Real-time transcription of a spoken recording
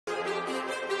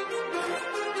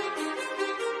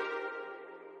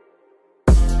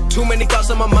Too many thoughts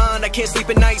on my mind, I can't sleep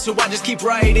at night, so I just keep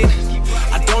writing.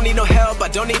 I don't need no help, I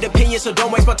don't need opinions, so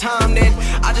don't waste my time then.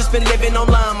 I just been living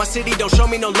online, my city don't show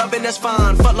me no love and that's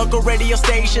fine. Fuck local radio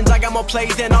stations, I got more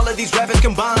plays than all of these rappers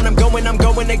combined. I'm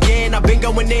going again, I've been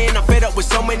going in, I'm fed up with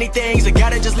so many things. I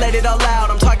gotta just let it all out,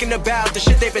 I'm talking about the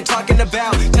shit they've been talking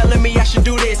about. Telling me I should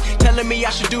do this, telling me I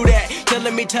should do that.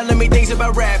 Telling me things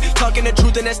about rap. Talking the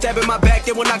truth and that stab in my back,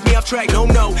 they will knock me off track. No,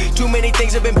 too many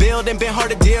things have been building, been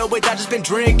hard to deal with, I just been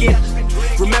drinking.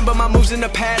 Remember my moves in the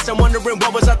past, I'm wondering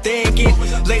what was I thinking.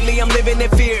 Lately I'm living in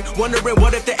fear, wondering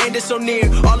what if the end is so near.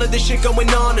 All of this shit going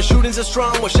on, the shootings are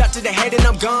strong. One shot to the head and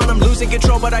I'm gone. I'm losing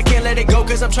control but I can't let it go,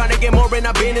 cause I'm trying to get more. And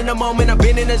I've been in the moment, I've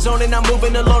been in the zone, and I'm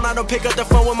moving alone. I don't pick up the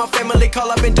phone when my family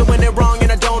call, I've been doing it wrong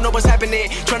and I don't know what's happening.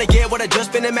 Trying to get what I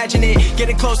just been imagining,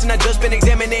 getting close and I just been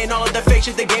examining all of the fake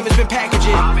shit the game has been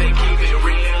packaging. I've been keeping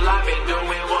real, I've been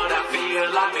doing what I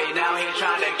feel. I've been out here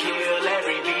trying to kill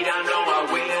every beat, I know I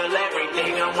will.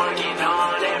 Everything I'm working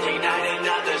on, every night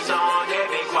another song. They've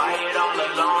been quiet all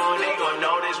along, they gon'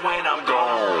 notice when I'm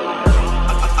gone.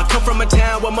 I come from a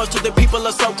town where most of the people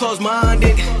are so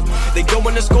close-minded. They go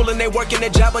into school and they work in a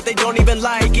job but they don't even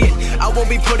like it. I won't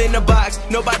be put in a box,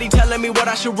 nobody telling me what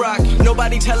I should rock.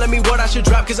 Nobody telling me what I should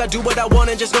drop, cause I do what I want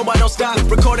and just know I don't stop.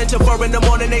 Recording till 4 in the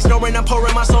morning, they snoring. I'm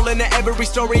pouring my soul into every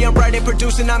story. I'm writing,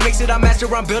 producing, I mix it, I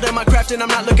master. I'm building my craft and I'm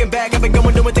not looking back. I've been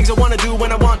going doing things I wanna do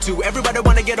when I want to. Everybody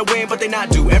wanna get a win but they not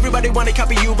do. Everybody wanna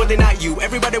copy you but they not you.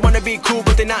 Everybody wanna be cool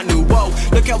but they not new. Whoa,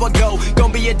 look how I go,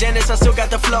 gonna be a dentist, I still got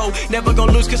the flow. Never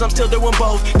gonna lose cause I'm still doing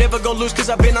both. Never gonna lose cause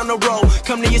I've been on the road.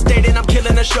 Come to your state and I'm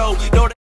killing the show. No